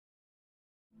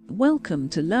Welcome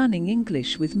to Learning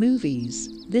English with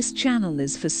Movies. This channel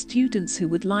is for students who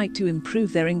would like to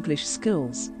improve their English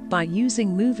skills by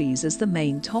using movies as the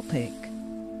main topic.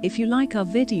 If you like our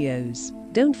videos,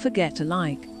 don't forget to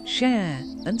like, share,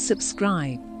 and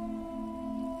subscribe.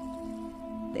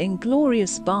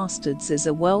 Inglorious Basterds is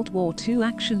a World War II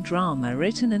action drama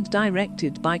written and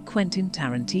directed by Quentin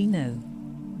Tarantino.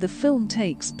 The film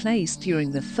takes place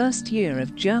during the first year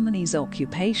of Germany's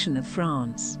occupation of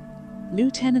France.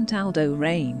 Lieutenant Aldo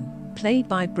Raine, played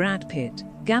by Brad Pitt,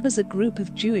 gathers a group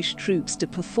of Jewish troops to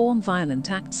perform violent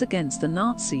acts against the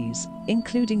Nazis,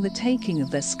 including the taking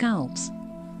of their scalps.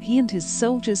 He and his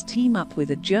soldiers team up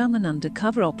with a German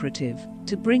undercover operative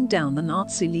to bring down the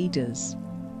Nazi leaders.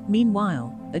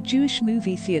 Meanwhile, a Jewish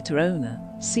movie theater owner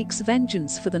seeks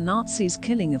vengeance for the Nazis'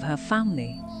 killing of her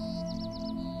family.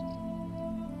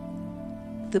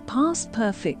 The past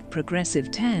perfect progressive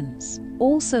tense,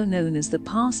 also known as the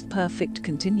past perfect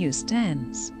continuous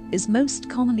tense, is most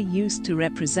commonly used to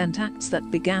represent acts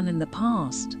that began in the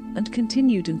past and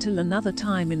continued until another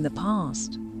time in the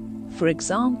past. For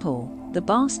example, the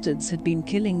Bastards had been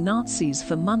killing Nazis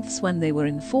for months when they were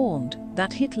informed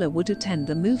that Hitler would attend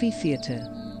the movie theater.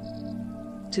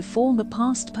 To form a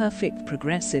past perfect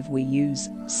progressive, we use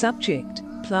subject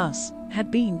plus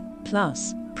had been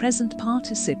plus present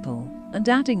participle and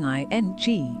adding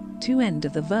ing to end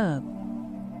of the verb.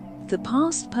 The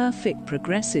past perfect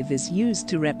progressive is used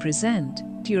to represent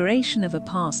duration of a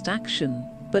past action,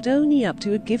 but only up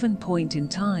to a given point in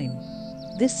time.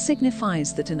 This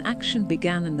signifies that an action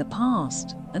began in the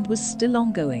past and was still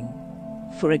ongoing.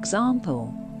 For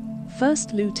example,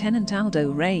 First Lieutenant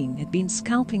Aldo Raine had been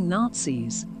scalping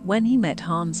Nazis when he met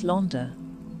Hans Londer.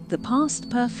 The past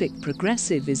perfect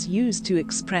progressive is used to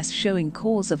express showing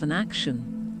cause of an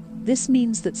action. This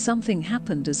means that something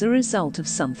happened as a result of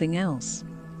something else.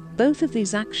 Both of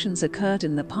these actions occurred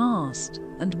in the past,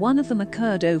 and one of them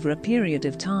occurred over a period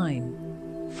of time.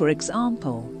 For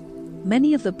example,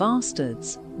 many of the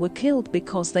Bastards were killed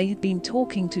because they had been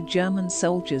talking to German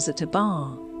soldiers at a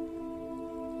bar.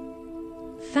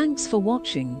 Thanks for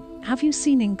watching. Have you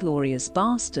seen Inglorious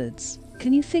Basterds?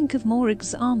 Can you think of more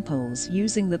examples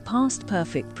using the past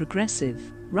perfect progressive?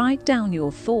 Write down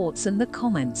your thoughts in the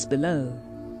comments below.